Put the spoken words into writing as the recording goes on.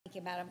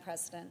Thank you, Madam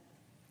President.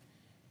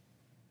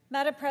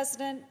 Madam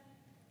President,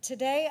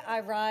 today I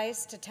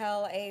rise to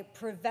tell a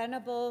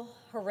preventable,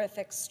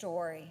 horrific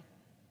story.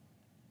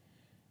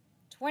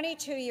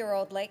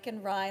 22-year-old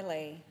Laken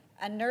Riley,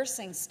 a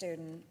nursing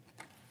student,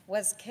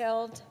 was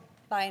killed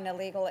by an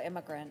illegal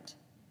immigrant.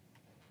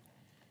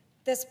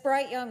 This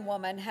bright young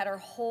woman had her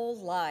whole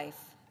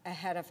life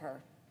ahead of her.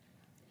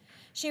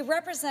 She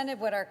represented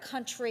what our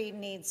country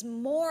needs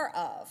more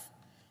of,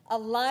 a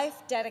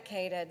life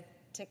dedicated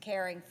to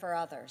caring for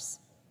others.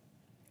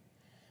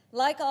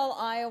 Like all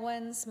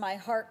Iowans, my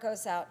heart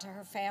goes out to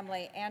her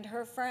family and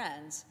her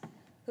friends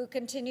who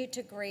continue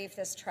to grieve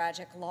this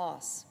tragic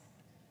loss.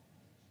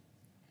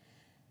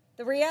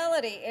 The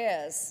reality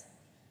is,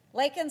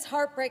 Laken's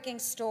heartbreaking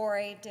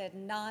story did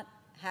not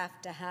have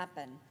to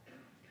happen.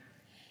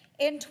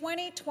 In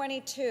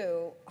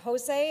 2022,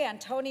 Jose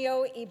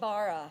Antonio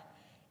Ibarra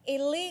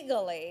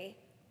illegally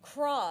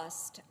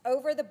crossed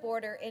over the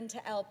border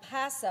into El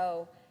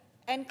Paso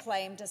and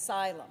claimed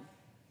asylum.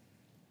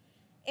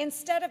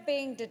 Instead of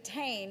being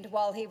detained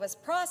while he was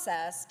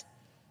processed,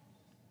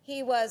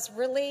 he was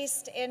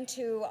released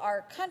into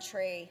our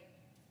country,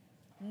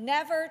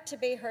 never to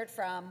be heard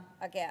from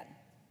again.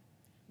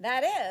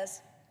 That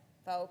is,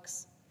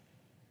 folks,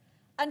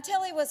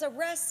 until he was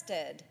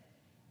arrested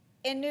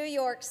in New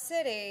York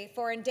City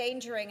for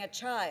endangering a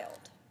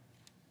child.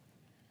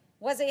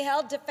 Was he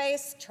held to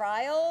face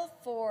trial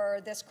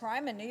for this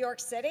crime in New York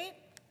City?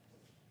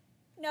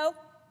 Nope.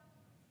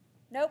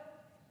 Nope.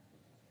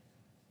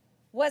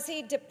 Was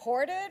he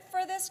deported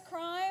for this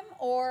crime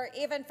or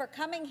even for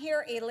coming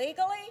here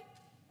illegally?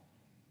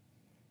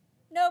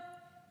 Nope.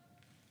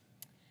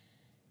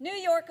 New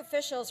York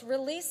officials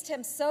released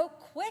him so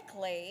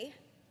quickly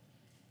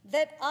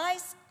that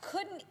ICE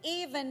couldn't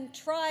even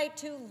try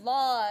to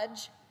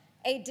lodge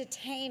a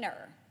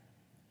detainer,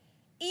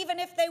 even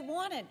if they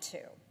wanted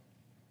to.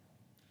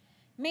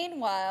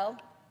 Meanwhile,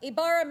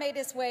 Ibarra made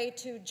his way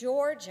to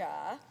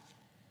Georgia,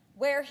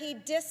 where he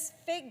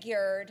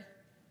disfigured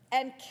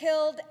and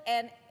killed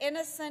an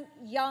innocent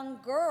young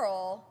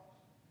girl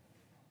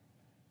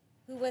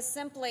who was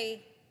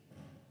simply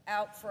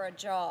out for a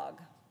jog.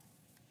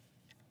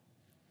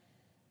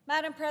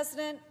 Madam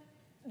President,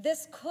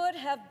 this could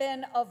have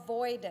been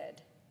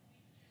avoided,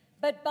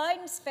 but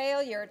Biden's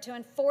failure to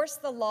enforce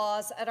the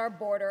laws at our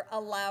border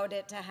allowed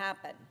it to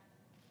happen.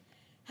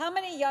 How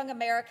many young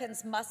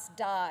Americans must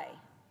die?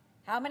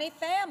 How many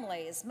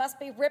families must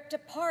be ripped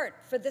apart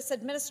for this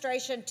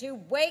administration to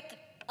wake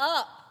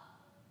up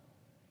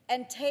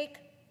and take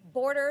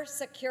border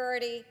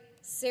security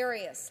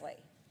seriously?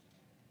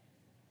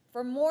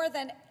 For more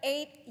than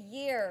 8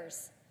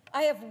 years,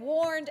 I have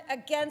warned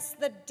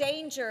against the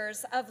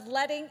dangers of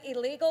letting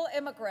illegal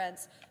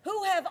immigrants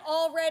who have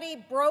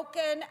already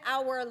broken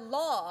our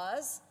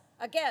laws,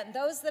 again,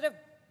 those that have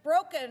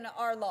broken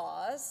our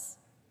laws,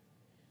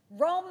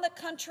 roam the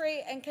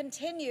country and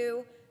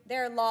continue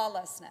their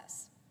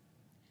lawlessness.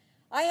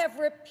 I have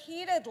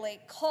repeatedly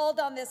called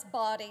on this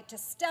body to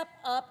step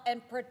up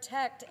and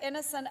protect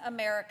innocent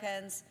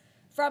Americans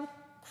from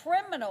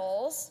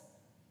criminals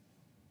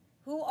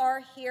who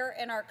are here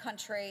in our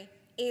country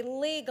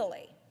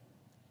illegally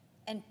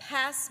and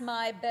pass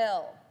my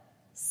bill,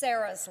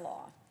 Sarah's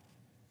Law.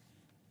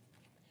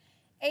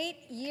 8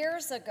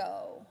 years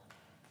ago,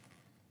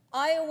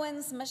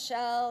 Iowans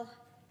Michelle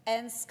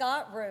and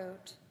Scott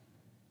Root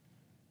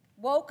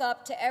woke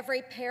up to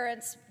every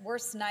parent's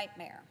worst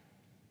nightmare.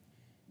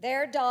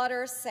 Their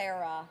daughter,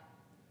 Sarah,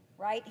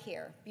 right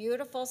here,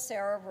 beautiful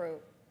Sarah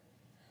Root,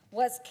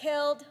 was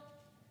killed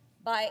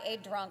by a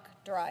drunk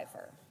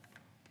driver.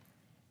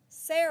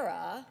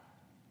 Sarah,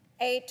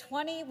 a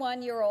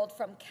 21-year-old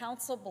from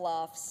Council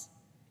Bluffs,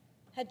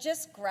 had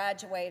just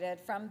graduated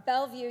from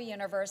Bellevue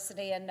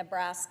University in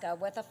Nebraska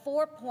with a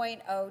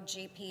 4.0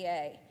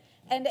 GPA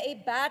and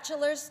a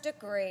bachelor's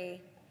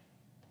degree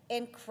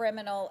in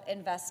criminal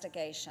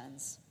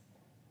investigations.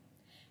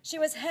 She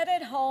was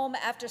headed home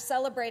after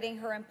celebrating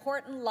her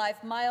important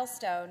life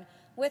milestone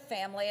with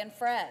family and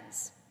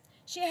friends.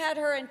 She had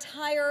her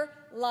entire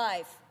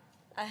life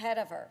ahead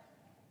of her.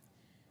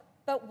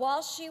 But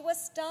while she was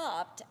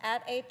stopped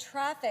at a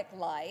traffic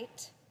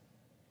light,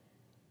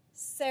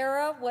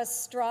 Sarah was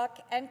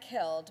struck and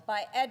killed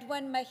by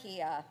Edwin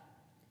Mejia,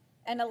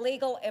 an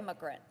illegal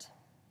immigrant.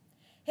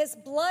 His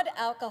blood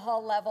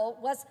alcohol level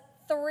was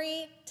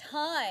 3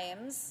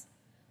 times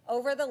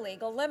over the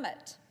legal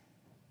limit.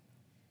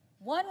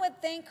 One would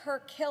think her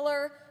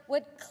killer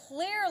would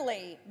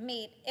clearly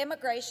meet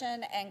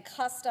immigration and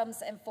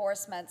customs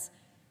enforcement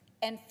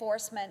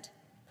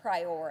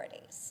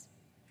priorities.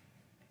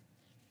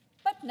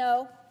 But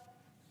no,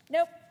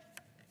 nope.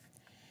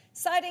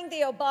 Citing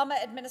the Obama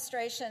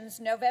administration's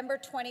November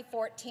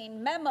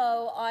 2014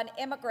 memo on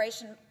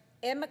immigration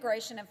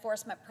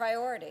enforcement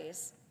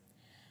priorities,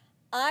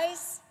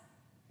 ICE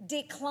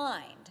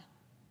declined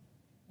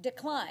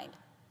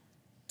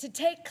to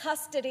take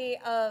custody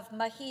of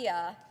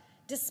Mejia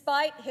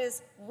despite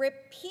his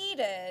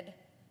repeated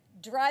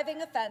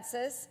driving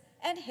offenses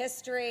and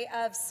history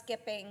of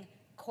skipping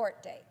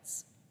court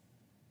dates.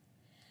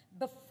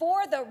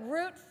 before the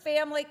Root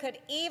family could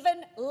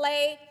even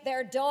lay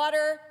their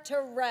daughter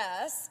to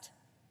rest,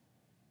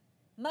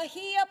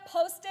 Mejia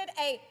posted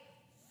a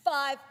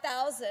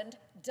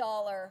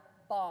 $5,000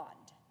 bond.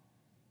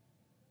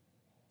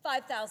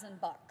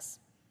 $5,000.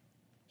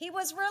 He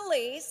was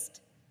released,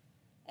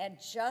 and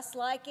just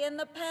like in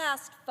the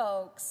past,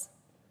 folks,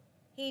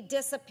 he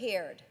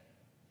disappeared,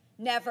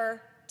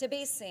 never to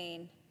be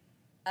seen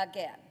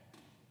again.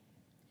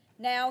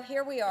 Now,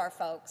 here we are,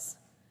 folks.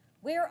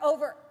 We're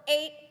over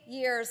 8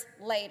 years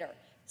later.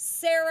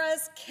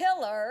 Sarah's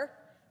killer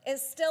is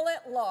still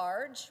at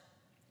large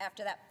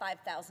after that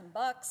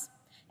 $5,000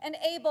 and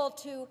able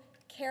to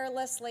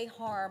carelessly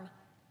harm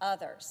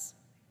others.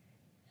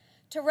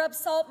 To rub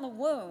salt in the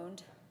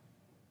wound,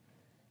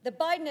 the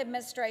Biden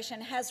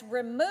administration has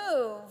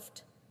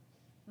removed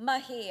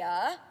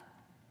Mejia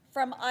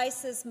from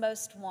ICE's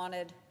most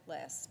wanted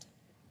list.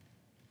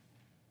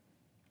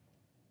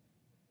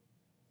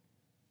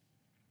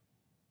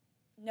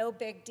 No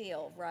big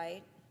deal,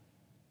 right?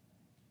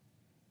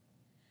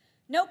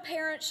 No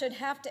parent should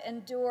have to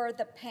endure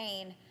the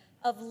pain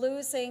of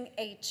losing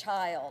a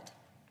child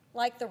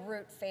like the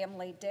Root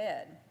family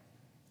did,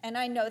 and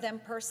I know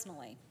them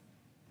personally.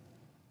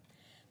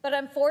 But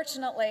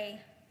unfortunately,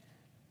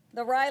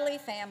 the Riley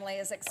family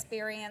is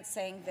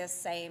experiencing this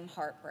same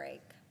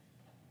heartbreak.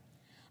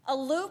 A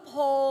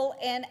loophole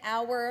in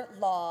our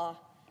law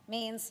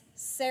means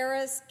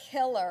Sarah's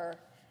killer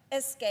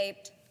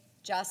escaped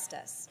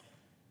justice.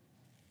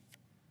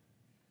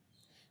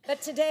 But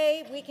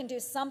today, we can do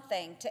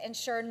something to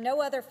ensure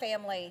no other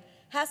family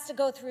has to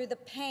go through the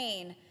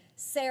pain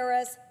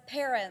Sarah's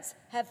parents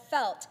have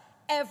felt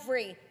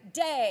every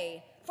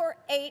day for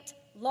 8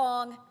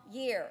 long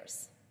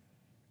years.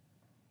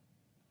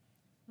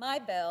 My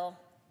bill,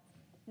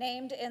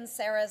 named in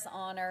Sarah's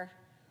honor,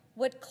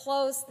 would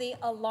close the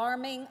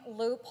alarming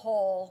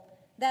loophole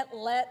that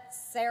let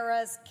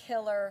Sarah's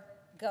killer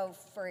go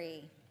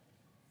free.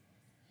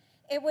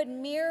 It would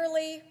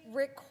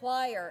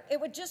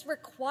just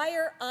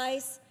require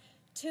ICE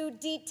to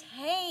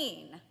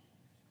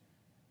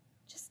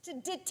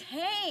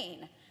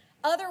detain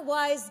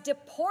otherwise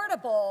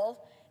deportable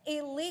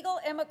illegal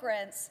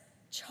immigrants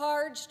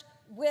charged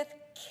with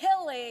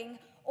killing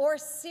or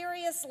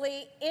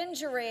seriously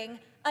injuring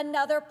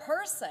another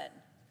person.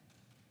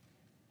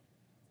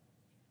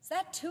 Is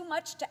that too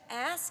much to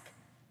ask?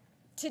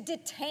 To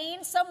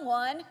detain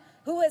someone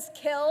who has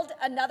killed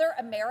another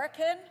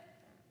American?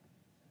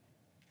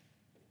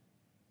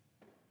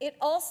 It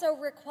also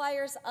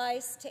requires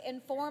ICE to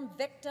inform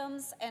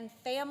victims and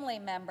family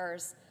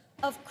members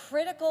of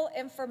critical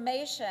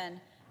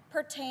information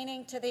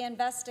pertaining to the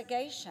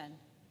investigation.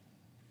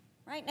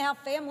 Right now,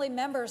 family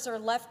members are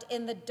left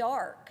in the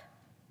dark.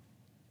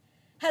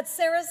 Had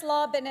Sarah's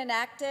law been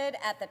enacted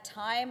at the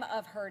time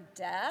of her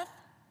death,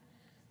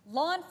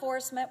 law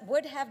enforcement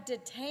would have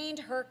detained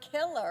her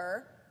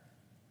killer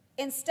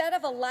instead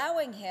of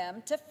allowing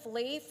him to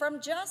flee from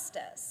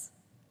justice.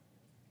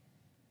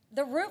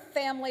 The Root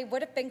family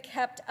would have been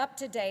kept up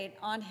to date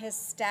on his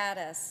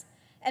status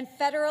and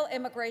federal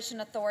immigration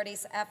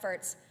authorities'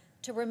 efforts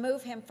to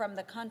remove him from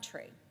the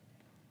country.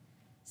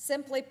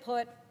 Simply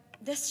put,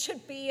 this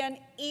should be an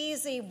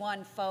easy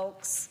one,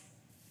 folks.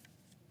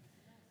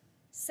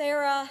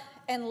 Sarah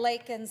and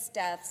Laken's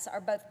deaths are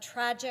both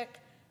tragic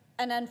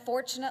and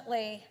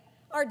unfortunately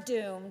are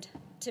doomed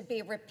to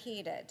be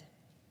repeated,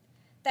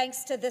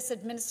 thanks to this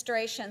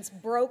administration's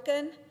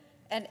broken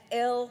and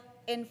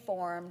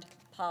ill-informed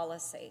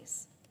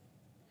policies.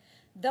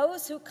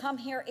 Those who come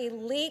here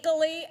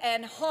illegally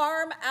and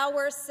harm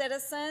our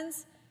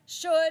citizens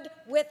should,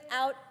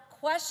 without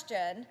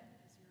question,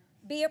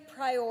 be a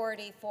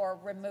priority for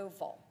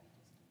removal.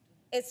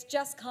 It's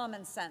just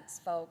common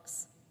sense,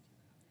 folks.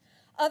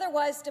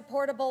 Otherwise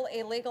deportable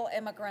illegal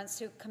immigrants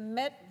who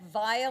commit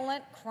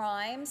violent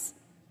crimes,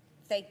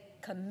 if they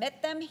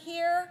commit them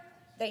here,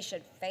 they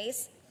should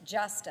face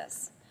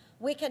justice.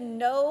 We can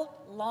no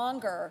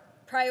longer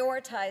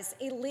prioritize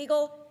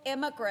illegal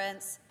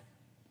immigrants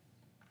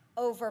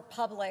over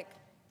public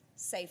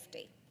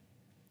safety.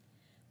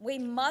 We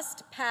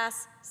must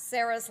pass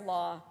Sarah's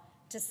law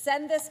to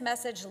send this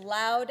message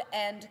loud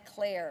and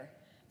clear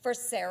for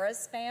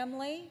Sarah's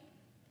family,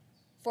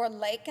 for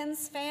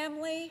Laken's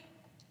family,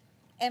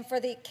 and for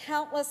the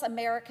countless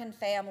American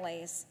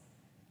families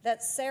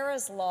that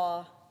Sarah's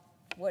law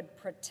would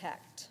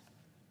protect.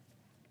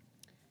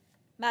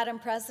 Madam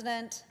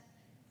President,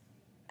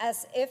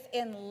 as if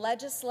in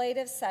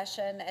legislative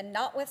session and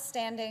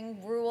notwithstanding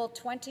Rule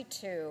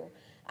 22,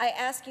 I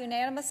ask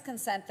unanimous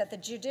consent that the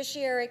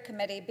Judiciary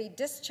Committee be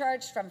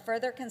discharged from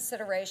further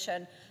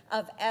consideration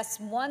of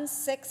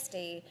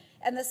S-160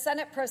 and the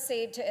Senate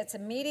proceed to its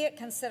immediate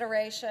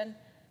consideration.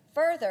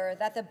 Further,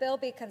 that the bill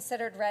be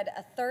considered read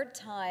a third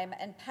time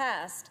and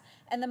passed,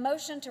 and the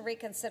motion to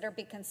reconsider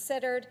be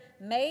considered,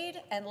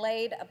 made, and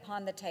laid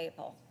upon the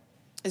table.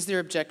 Is there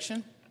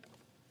objection?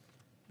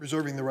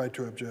 Reserving the right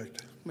to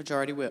object.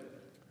 Majority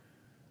Whip.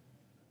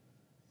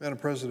 Madam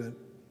President,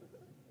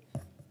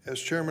 as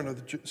chairman of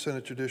the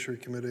Senate Judiciary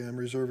Committee, I'm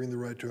reserving the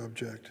right to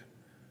object.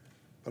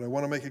 but I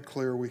want to make it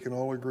clear we can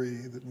all agree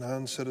that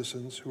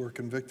non-citizens who are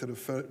convicted of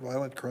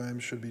violent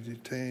crimes should be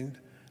detained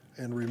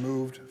and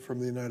removed from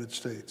the United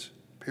States,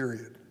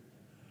 period.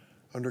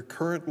 Under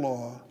current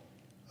law,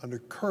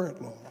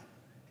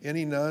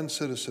 any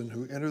non-citizen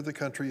who entered the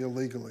country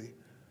illegally,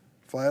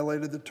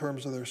 violated the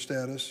terms of their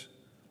status,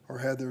 or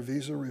had their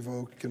visa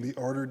revoked can be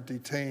ordered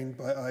detained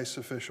by ICE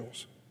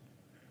officials.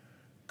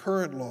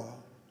 Current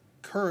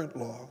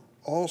law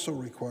also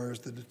requires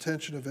the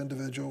detention of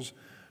individuals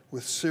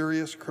with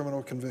serious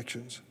criminal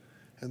convictions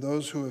and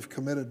those who have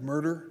committed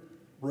murder,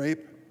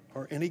 rape,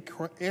 or any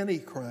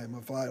crime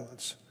of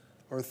violence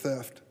or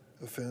theft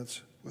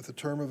offense with a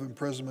term of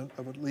imprisonment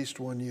of at least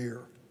 1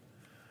 year.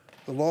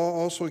 The law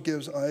also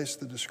gives ICE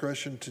the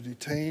discretion to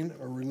detain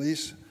or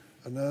release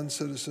a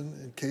non-citizen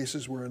in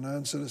cases where a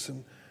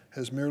non-citizen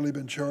has merely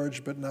been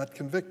charged but not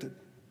convicted.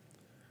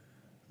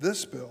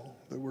 This bill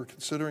that we're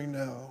considering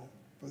now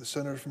by the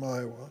senator from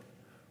Iowa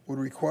would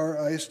require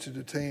ICE to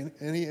detain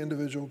any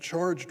individual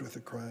charged with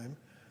a crime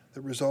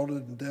that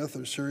resulted in death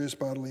or serious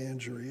bodily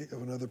injury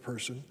of another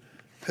person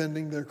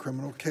pending their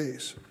criminal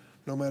case,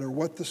 no matter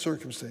what the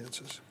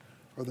circumstances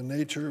or the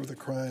nature of the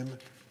crime,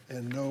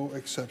 and no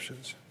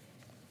exceptions.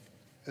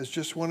 As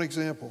just one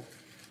example,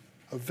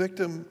 a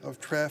victim of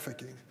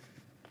trafficking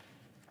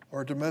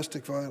or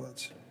domestic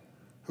violence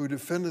who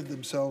defended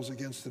themselves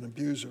against an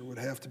abuser would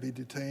have to be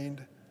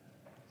detained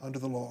under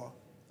the law.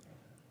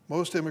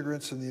 Most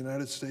immigrants in the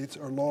United States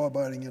are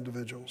law-abiding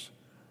individuals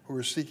who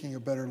are seeking a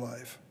better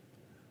life.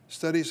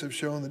 Studies have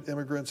shown that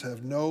immigrants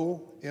have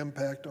no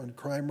impact on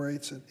crime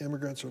rates, and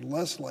immigrants are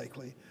less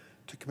likely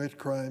to commit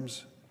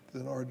crimes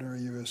than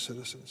ordinary U.S.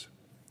 citizens.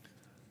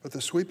 But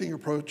the sweeping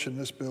approach in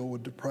this bill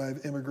would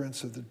deprive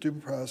immigrants of the due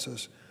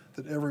process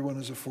that everyone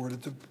is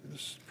afforded to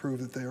prove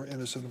that they are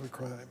innocent of a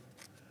crime.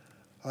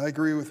 I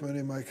agree with many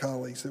of my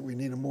colleagues that we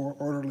need a more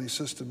orderly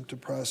system to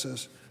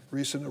process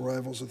recent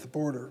arrivals at the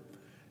border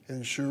and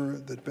ensure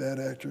that bad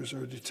actors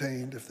are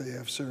detained if they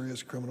have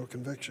serious criminal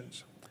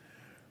convictions.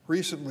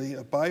 Recently,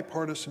 a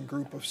bipartisan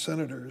group of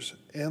senators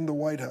and the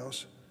White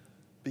House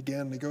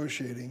began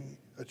negotiating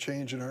a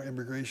change in our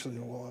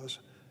immigration laws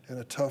and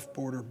a tough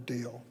border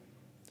deal.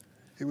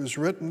 It was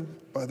written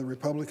by the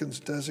Republicans'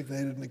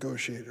 designated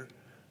negotiator,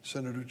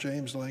 Senator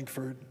James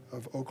Lankford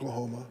of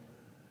Oklahoma,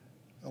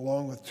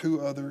 along with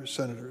two other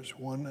senators,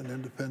 one an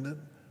independent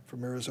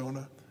from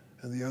Arizona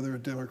and the other a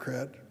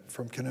Democrat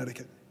from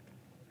Connecticut.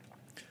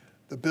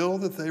 The bill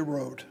that they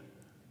wrote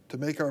to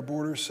make our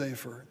borders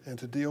safer and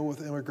to deal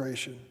with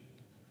immigration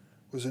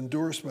was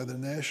endorsed by the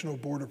National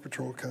Border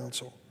Patrol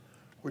Council,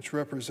 which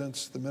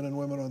represents the men and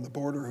women on the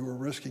border who are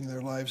risking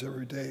their lives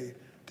every day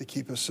to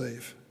keep us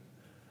safe.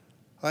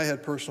 I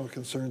had personal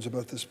concerns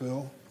about this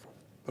bill,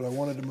 but I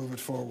wanted to move it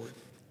forward.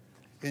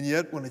 And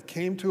yet, when it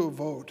came to a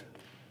vote,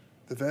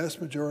 the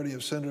vast majority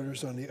of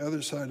senators on the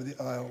other side of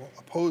the aisle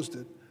opposed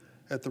it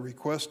at the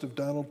request of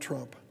Donald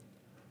Trump,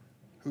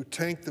 who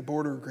tanked the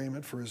border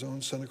agreement for his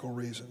own cynical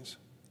reasons.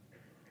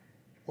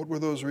 What were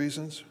those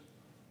reasons?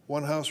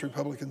 One House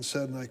Republican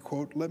said, and I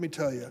quote, "Let me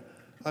tell you,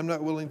 I'm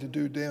not willing to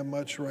do damn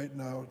much right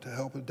now to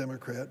help a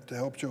Democrat, to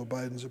help Joe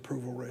Biden's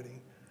approval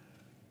rating."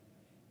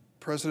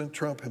 President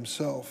Trump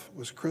himself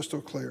was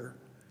crystal clear.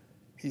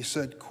 He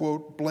said,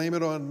 quote, "Blame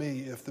it on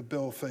me if the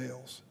bill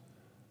fails."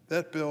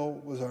 That bill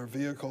was our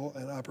vehicle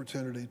and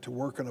opportunity to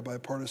work on a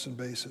bipartisan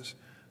basis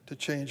to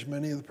change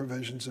many of the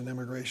provisions in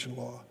immigration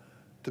law,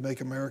 to make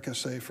America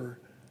safer,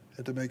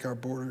 and to make our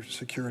border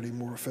security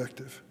more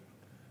effective.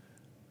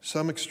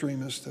 Some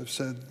extremists have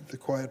said the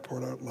quiet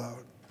part out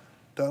loud.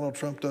 Donald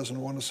Trump doesn't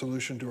want a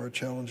solution to our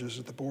challenges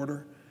at the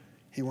border.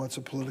 He wants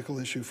a political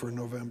issue for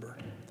November.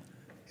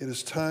 It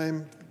is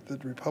time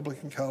that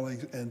Republican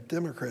colleagues and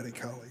Democratic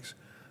colleagues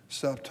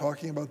stop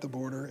talking about the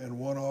border and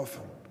one-off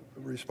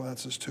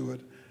responses to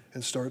it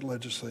and start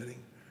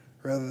legislating,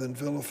 rather than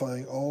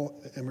vilifying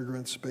all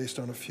immigrants based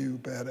on a few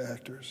bad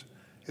actors.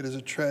 It is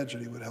a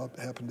tragedy what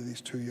happened to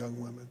these two young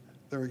women.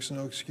 There is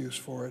no excuse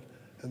for it,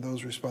 and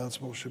those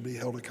responsible should be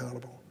held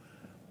accountable.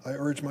 I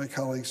urge my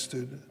colleagues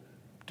to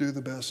do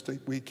the best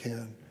that we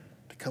can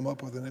to come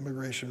up with an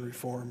immigration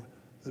reform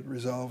that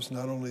resolves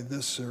not only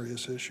this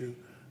serious issue,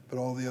 but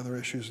all the other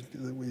issues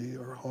that we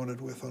are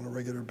haunted with on a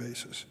regular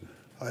basis.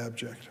 I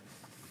object.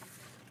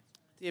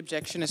 The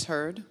objection is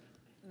heard.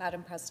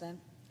 Madam President.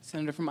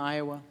 Senator from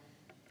Iowa.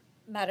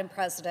 Madam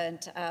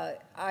President,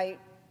 I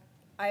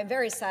am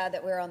very sad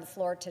that we're on the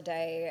floor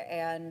today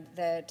and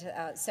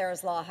that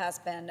Sarah's law has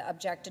been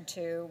objected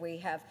to. We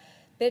have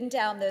been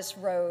down this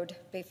road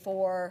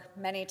before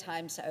many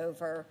times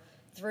over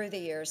through the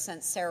years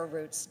since Sarah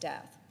Root's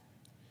death.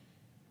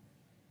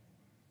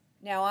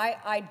 Now,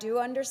 I do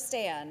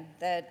understand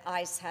that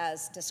ICE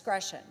has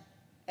discretion,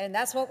 and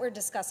that's what we're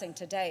discussing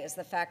today, is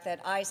the fact that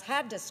ICE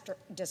had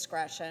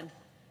discretion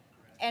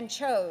and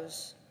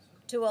chose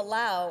to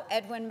allow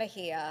Edwin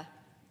Mejia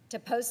to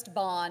post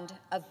bond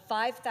of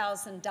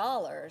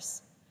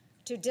 $5,000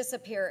 to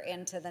disappear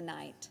into the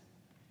night.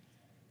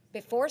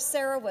 Before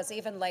Sarah was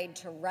even laid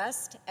to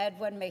rest,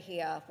 Edwin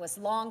Mejia was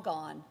long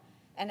gone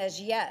and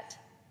has yet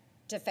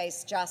to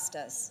face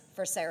justice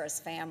for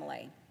Sarah's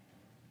family.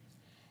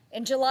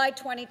 In July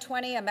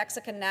 2020, a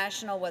Mexican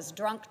national was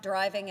drunk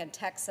driving in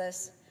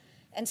Texas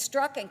and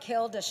struck and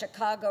killed a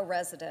Chicago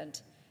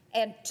resident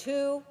and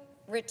 2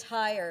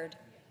 retired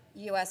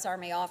U.S.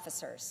 Army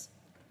officers.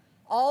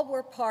 All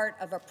were part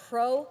of a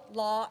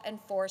pro-law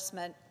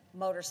enforcement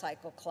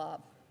motorcycle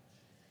club.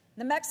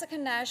 The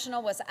Mexican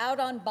national was out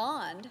on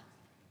bond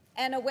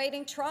and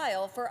awaiting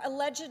trial for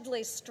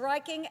allegedly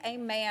striking a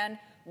man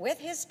with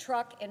his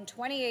truck in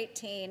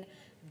 2018,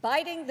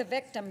 biting the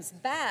victim's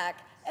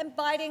back and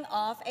biting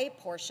off a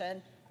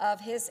portion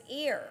of his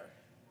ear.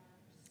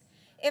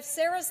 If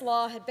Sarah's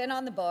law had been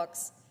on the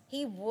books,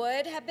 he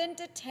would have been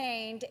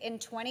detained in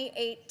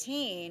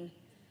 2018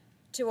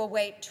 to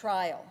await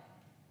trial.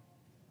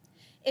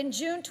 In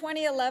June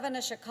 2011,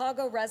 a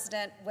Chicago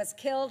resident was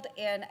killed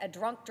in a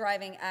drunk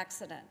driving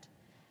accident.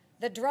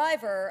 The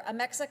driver, a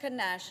Mexican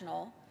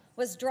national,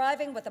 was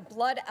driving with a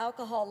blood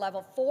alcohol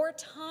level 4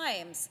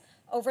 times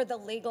over the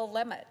legal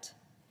limit.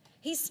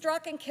 He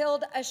struck and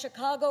killed a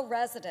Chicago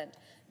resident,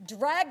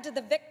 dragged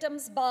the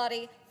victim's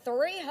body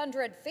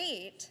 300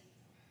 feet,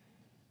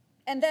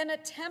 and then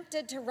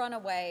attempted to run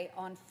away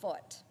on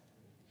foot.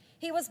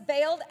 He was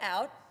bailed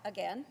out,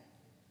 again,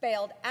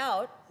 bailed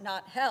out,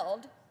 not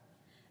held,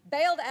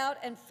 bailed out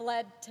and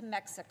fled to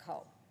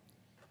Mexico.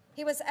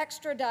 He was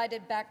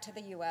extradited back to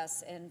the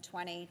U.S. in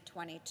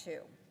 2022.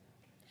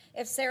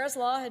 If Sarah's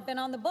law had been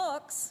on the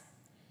books,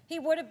 he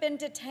would have been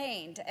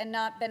detained and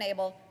not been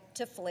able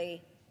to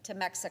flee to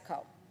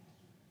Mexico.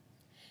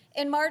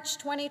 In March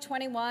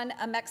 2021,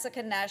 a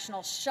Mexican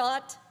national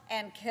shot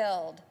and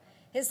killed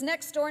his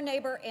next-door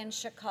neighbor in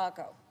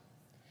Chicago.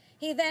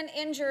 He then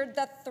injured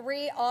the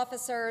 3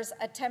 officers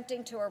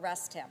attempting to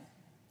arrest him.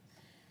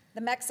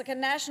 The Mexican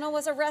national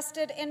was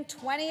arrested in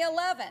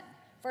 2011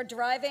 for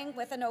driving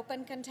with an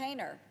open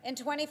container. In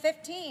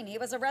 2015, he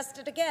was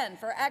arrested again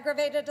for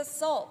aggravated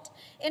assault.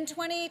 In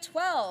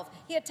 2012,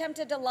 he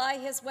attempted to lie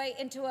his way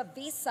into a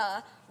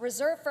visa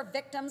reserved for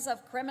victims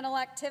of criminal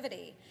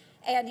activity.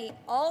 And he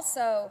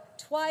also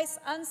twice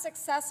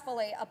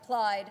unsuccessfully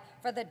applied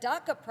for the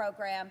DACA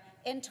program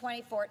in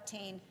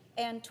 2014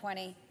 and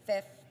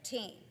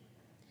 2015.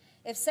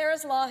 If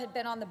Sarah's law had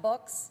been on the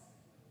books,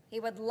 he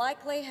would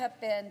likely have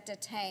been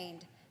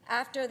detained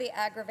after the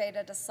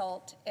aggravated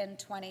assault in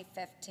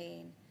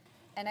 2015.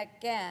 And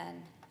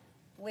again,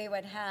 we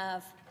would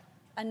have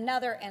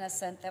another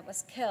innocent that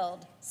was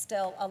killed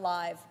still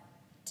alive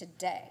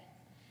today.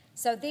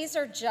 So these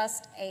are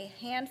just a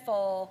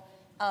handful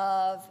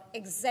of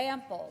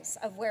examples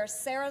of where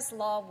Sarah's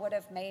law would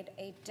have made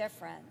a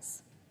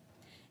difference.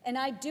 And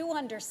I do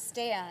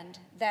understand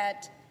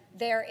that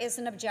there is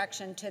an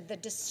objection to the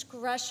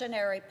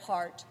discretionary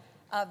part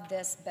of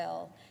this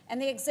bill.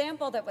 And the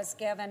example that was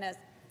given is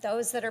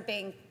those that are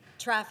being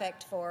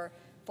trafficked for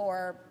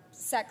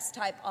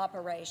sex-type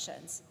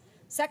operations.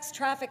 Sex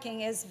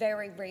trafficking is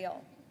very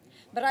real.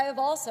 But I have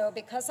also,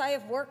 because I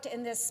have worked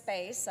in this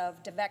space of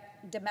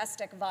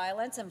domestic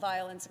violence and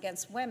violence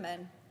against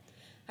women,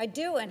 I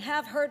do and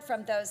have heard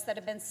from those that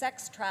have been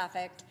sex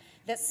trafficked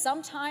that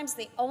sometimes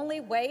the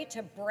only way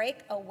to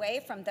break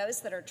away from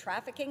those that are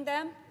trafficking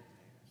them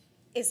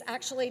is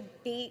actually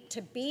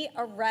to be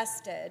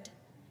arrested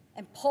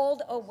and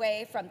pulled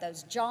away from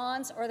those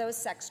Johns or those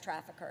sex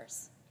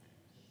traffickers.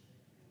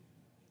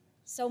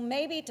 So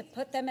maybe to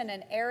put them in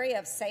an area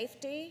of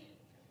safety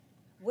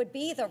would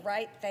be the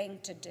right thing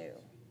to do.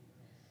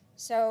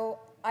 So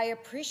I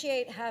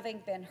appreciate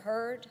having been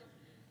heard.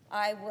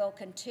 I will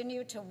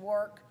continue to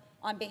work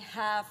on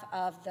behalf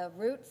of the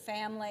Root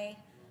family,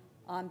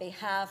 on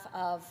behalf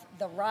of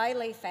the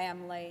Riley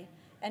family,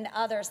 and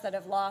others that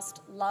have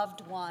lost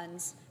loved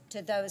ones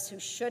to those who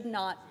should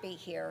not be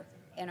here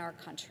in our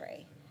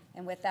country.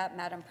 And with that,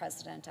 Madam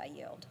President, I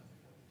yield.